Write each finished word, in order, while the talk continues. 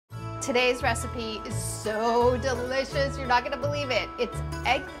Today's recipe is so delicious, you're not gonna believe it. It's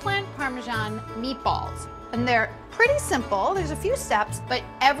eggplant parmesan meatballs. And they're pretty simple. There's a few steps, but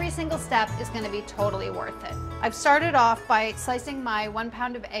every single step is gonna be totally worth it. I've started off by slicing my 1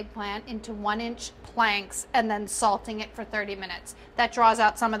 pound of eggplant into 1-inch planks and then salting it for 30 minutes. That draws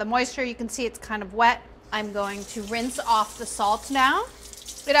out some of the moisture. You can see it's kind of wet. I'm going to rinse off the salt now.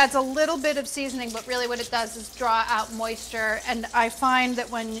 It adds a little bit of seasoning, but really what it does is draw out moisture. And I find that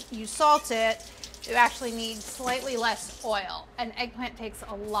when you salt it, you actually need slightly less oil. And eggplant takes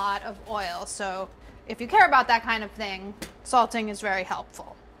a lot of oil. So if you care about that kind of thing, salting is very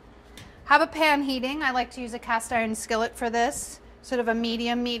helpful. Have a pan heating. I like to use a cast iron skillet for this, sort of a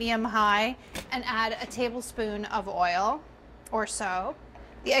medium high, and add a tablespoon of oil or so.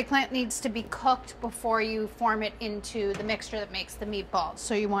 The eggplant needs to be cooked before you form it into the mixture that makes the meatballs.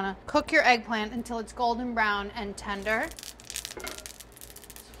 So you want to cook your eggplant until it's golden brown and tender.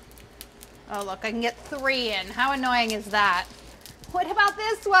 Oh look, I can get 3 in. How annoying is that? What about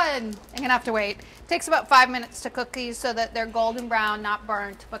this one? I'm gonna have to wait. It takes about 5 minutes to cook these so that they're golden brown, not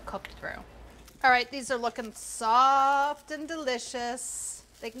burnt, but cooked through. All right, these are looking soft and delicious.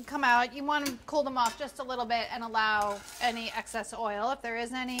 They can come out. You want to cool them off just a little bit and allow any excess oil, if there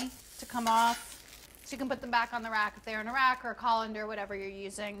is any, to come off. So you can put them back on the rack if they're in a rack or a colander, whatever you're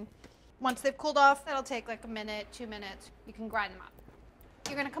using. Once they've cooled off, that'll take like a minute, 2 minutes. You can grind them up.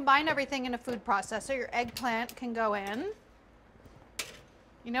 You're going to combine everything in a food processor. Your eggplant can go in.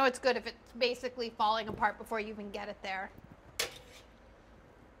 You know it's good if it's basically falling apart before you even get it there.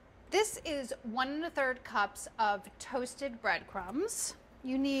 This is 1 1/3 cups of toasted breadcrumbs.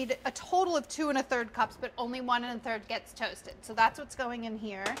 You need a total of 2 1/3 cups, but only 1 1/3 gets toasted. So that's what's going in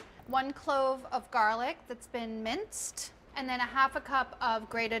here. 1 clove of garlic that's been minced, and then a 1/2 cup of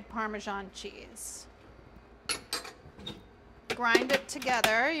grated Parmesan cheese. Grind it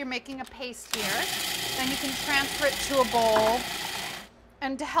together. You're making a paste here. Then you can transfer it to a bowl.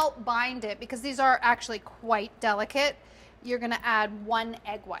 And to help bind it, because these are actually quite delicate, you're gonna add 1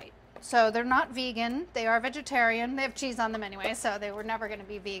 egg white. So they're not vegan, they are vegetarian. They have cheese on them anyway, so they were never gonna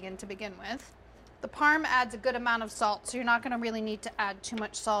be vegan to begin with. The parm adds a good amount of salt, so you're not gonna really need to add too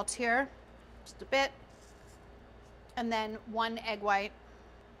much salt here. Just a bit. And then 1 egg white.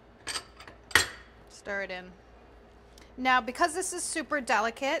 Stir it in. Now, because this is super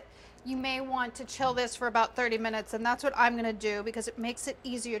delicate, you may want to chill this for about 30 minutes, and that's what I'm gonna do because it makes it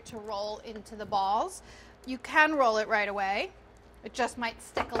easier to roll into the balls. You can roll it right away. It just might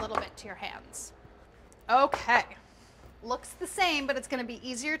stick a little bit to your hands. Okay, looks the same, but it's gonna be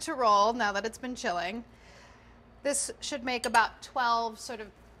easier to roll now that it's been chilling. This should make about 12 sort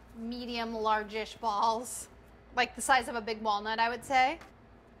of medium, largish balls, like the size of a big walnut, I would say.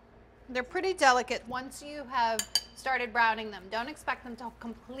 They're pretty delicate once you have started browning them. Don't expect them to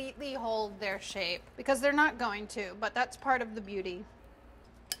completely hold their shape because they're not going to, but that's part of the beauty.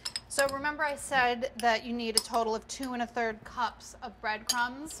 So remember I said that you need a total of 2 1/3 cups of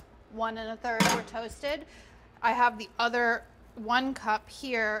breadcrumbs. 1 1/3 were toasted. I have the other 1 cup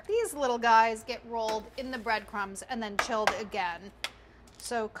here. These little guys get rolled in the breadcrumbs and then chilled again.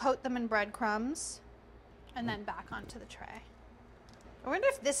 So coat them in breadcrumbs and then back onto the tray. I wonder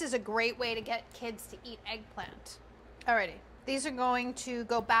if this is a great way to get kids to eat eggplant. Alrighty, these are going to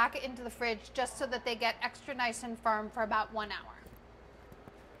go back into the fridge just so that they get extra nice and firm for about 1 hour.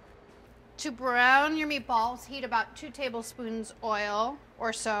 To brown your meatballs, heat about 2 tablespoons oil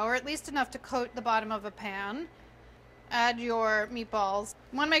or so, or at least enough to coat the bottom of a pan. Add your meatballs.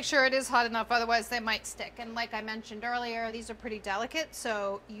 You want to make sure it is hot enough, otherwise they might stick. And like I mentioned earlier, these are pretty delicate,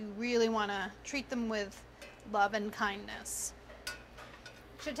 so you really want to treat them with love and kindness.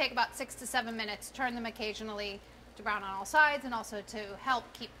 Should take about 6 to 7 minutes. Turn them occasionally to brown on all sides and also to help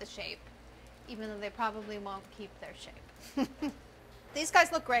keep the shape, even though they probably won't keep their shape. These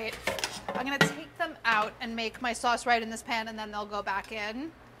guys look great. I'm gonna take them out and make my sauce right in this pan, and then they'll go back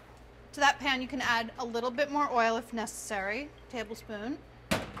in. To that pan, you can add a little bit more oil if necessary, tablespoon,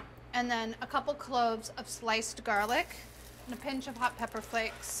 and then a couple cloves of sliced garlic and a pinch of hot pepper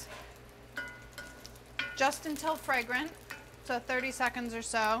flakes, just until fragrant, so 30 seconds or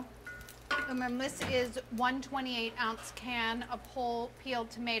so. Remember, this is 1 28-ounce can of whole peeled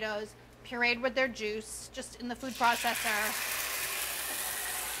tomatoes, pureed with their juice, just in the food processor.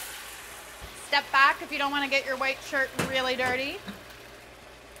 Step back if you don't want to get your white shirt really dirty.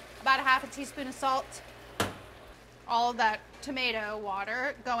 About a 1/2 teaspoon of salt. All of that tomato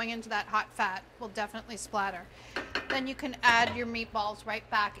water going into that hot fat will definitely splatter. Then you can add your meatballs right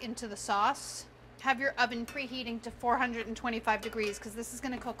back into the sauce. Have your oven preheating to 425 degrees because this is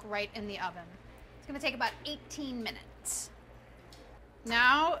going to cook right in the oven. It's going to take about 18 minutes.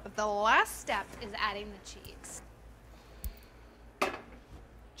 Now, the last step is adding the cheese.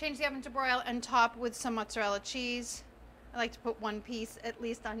 Change the oven to broil and top with some mozzarella cheese. I like to put one piece at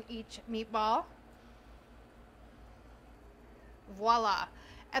least on each meatball. Voila.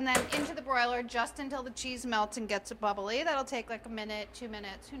 And then into the broiler just until the cheese melts and gets bubbly. That'll take like a minute, 2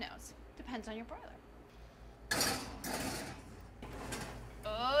 minutes, who knows? Depends on your broiler.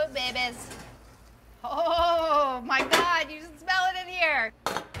 Oh, babies. Oh my God, you should smell it in here.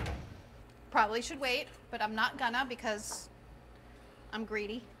 Probably should wait, but I'm not gonna because I'm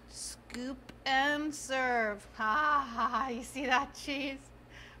greedy. Scoop and serve. Ah, you see that cheese?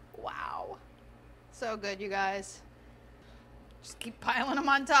 Wow. So good, you guys. Just keep piling them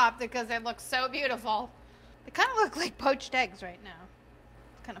on top because they look so beautiful. They kind of look like poached eggs right now.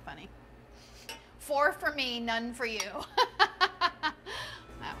 It's kind of funny. 4 for me, none for you.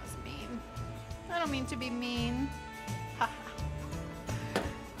 That was mean. I don't mean to be mean.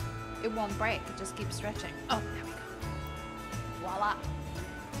 It won't break, it just keeps stretching. Oh, there we go. Voila.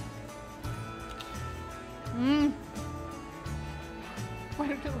 Mmm. Way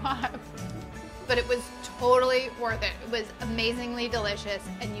too hot. But it was totally worth it. It was amazingly delicious,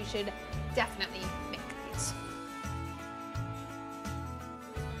 and you should definitely